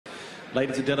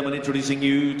Ladies and gentlemen, introducing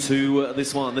you to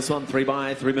this one 3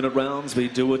 by 3 minute rounds. We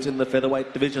do it in the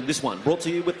featherweight division. This one brought to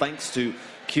you with thanks to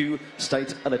Q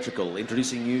State Electrical.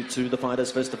 Introducing you to the fighters,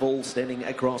 first of all, standing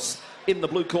across in the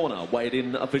blue corner, weighed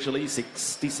in officially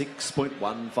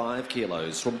 66.15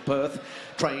 kilos. From Perth,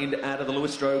 trained out of the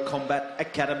Lewistrow Combat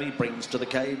Academy, brings to the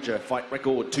cage a fight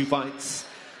record, 2 fights,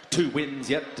 2 wins,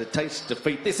 yet to taste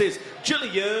defeat. This is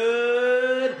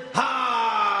Jillian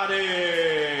Hardey.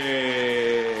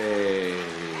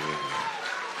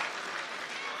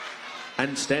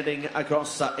 And standing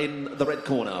across in the red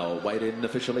corner, weighed in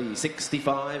officially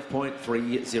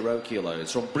 65.30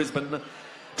 kilos. From Brisbane,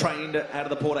 trained out of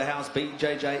the Porterhouse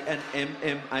BJJ and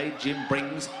MMA gym,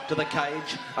 brings to the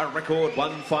cage a record,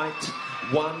 1 fight,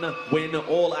 1 win,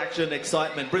 all action,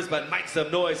 excitement. Brisbane, make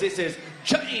some noise. This is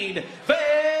Jane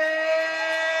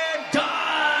Van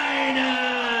Duinen.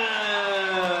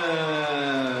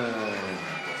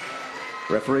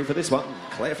 Referee for this one,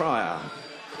 Claire Fryer.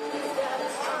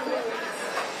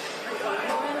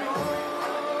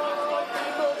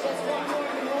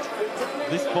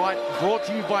 This fight brought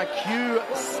to you by Q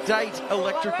State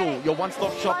Electrical, your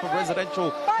one-stop shop for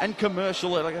residential and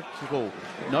commercial electrical.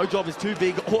 No job is too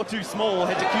big or too small.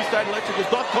 Head to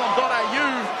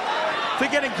qstateelectricals.com.au to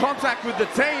get in contact with the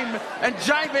team. And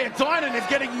Jane Van Duinen is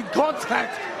getting in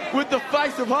contact with the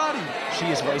face of Hardey. She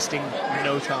is wasting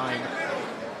no time.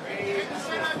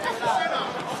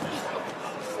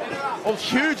 Oh,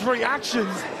 huge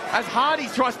reactions as Hardey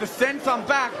tries to send some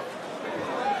back.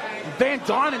 Van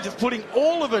Duinen just putting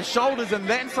all of her shoulders and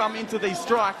then some into these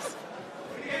strikes.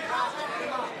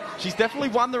 She's definitely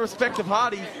won the respect of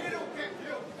Hardey.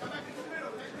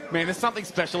 Man, there's something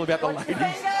special about the ladies.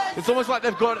 It's almost like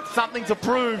they've got something to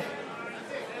prove.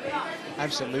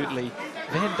 Absolutely.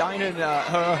 Van Duinen,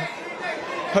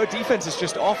 her defense is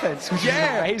just offense, which is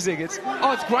amazing. It's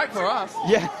great for us.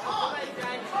 Yeah.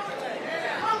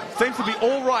 Seems to be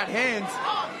all right hands.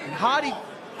 And Hardey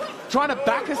trying to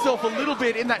back herself a little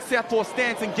bit in that southpaw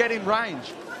stance and get in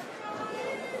range.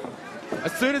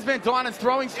 As soon as Van Duinen's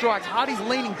throwing strikes, Hardey's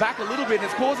leaning back a little bit and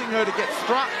it's causing her to get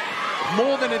struck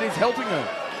more than it is helping her.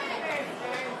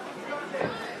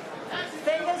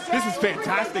 This is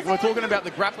fantastic. We're talking about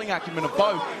the grappling acumen of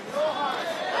both.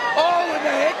 Oh, and the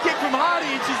head kick from Hardey,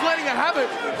 and she's letting her have it.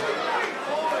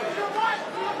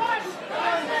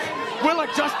 We're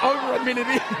like just over a minute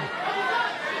in.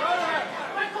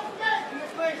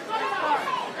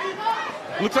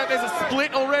 Looks like there's a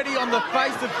split already on the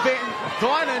face of Van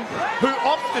Duinen, who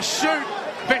opts to shoot.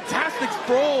 Fantastic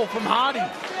sprawl from Hardey.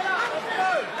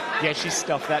 Yeah, she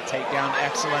stuffed that takedown.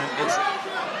 Excellent. It's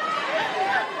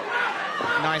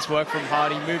nice work from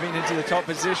Hardey, moving into the top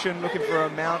position, looking for a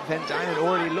mount. Van Duinen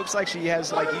already looks like she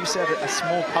has, like you said, a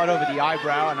small cut over the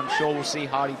eyebrow, and I'm sure we'll see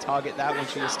Hardey target that when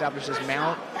she establishes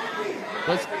mount.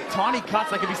 Those tiny cuts,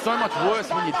 they can be so much worse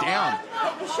when you're down,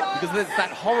 because there's that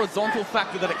horizontal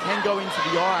factor that it can go into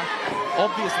the eye.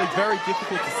 Obviously very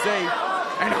difficult to see.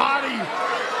 And Hardey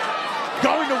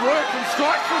going to work from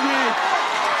strike from here.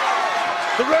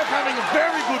 The ref having a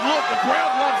very good look. The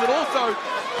crowd loves it also.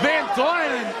 Van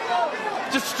Duinen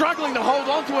just struggling to hold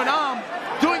on to an arm,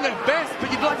 doing her best, but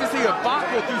you'd like to see her bark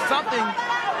or do something.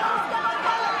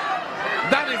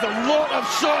 That is a lot of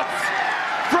shots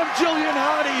from Jillian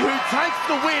Hardey, who takes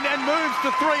the win and moves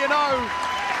to 3-0.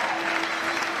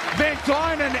 Van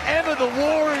Duinen, ever the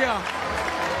warrior.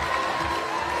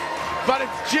 But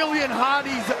it's Jillian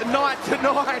Hardey's night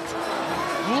tonight.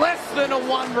 Less than a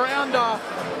 1-rounder.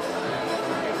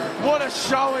 What a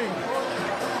showing.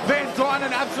 Van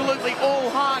Duinen absolutely all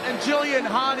heart, and Jillian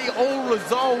Hardey all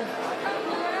resolve.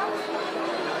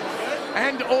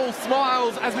 And all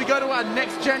smiles as we go to our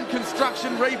next-gen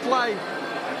construction replay.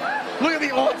 Look at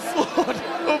the onslaught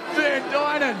of Van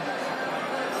Duinen.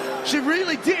 She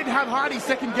really did have Hardey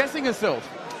second-guessing herself.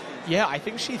 Yeah, I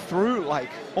think she threw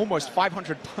like almost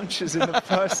 500 punches in the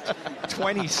first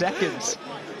 20 seconds.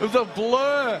 It was a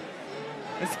blur.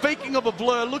 And speaking of a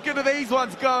blur, look at these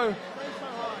ones go.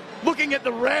 Looking at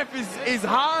the ref is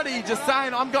Hardey just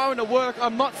saying, I'm going to work.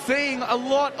 I'm not seeing a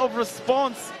lot of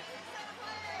response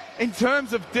in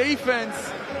terms of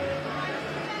defense.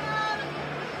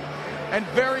 And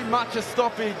very much a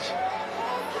stoppage.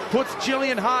 Puts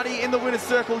Jillian Hardey in the winner's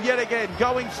circle yet again,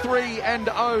 going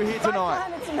 3-0 here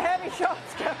tonight. Some heavy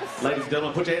shots, guys. Ladies and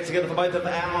gentlemen, put your hands together for both of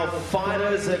our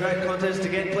fighters. A great contest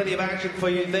again, plenty of action for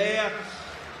you there.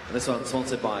 And this one's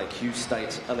sponsored by Q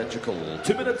State Electrical.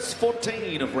 2 minutes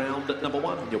 14 of round number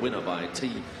 1. Your winner by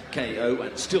TKO,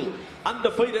 and still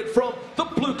undefeated from the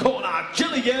blue corner,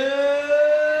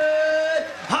 Jillian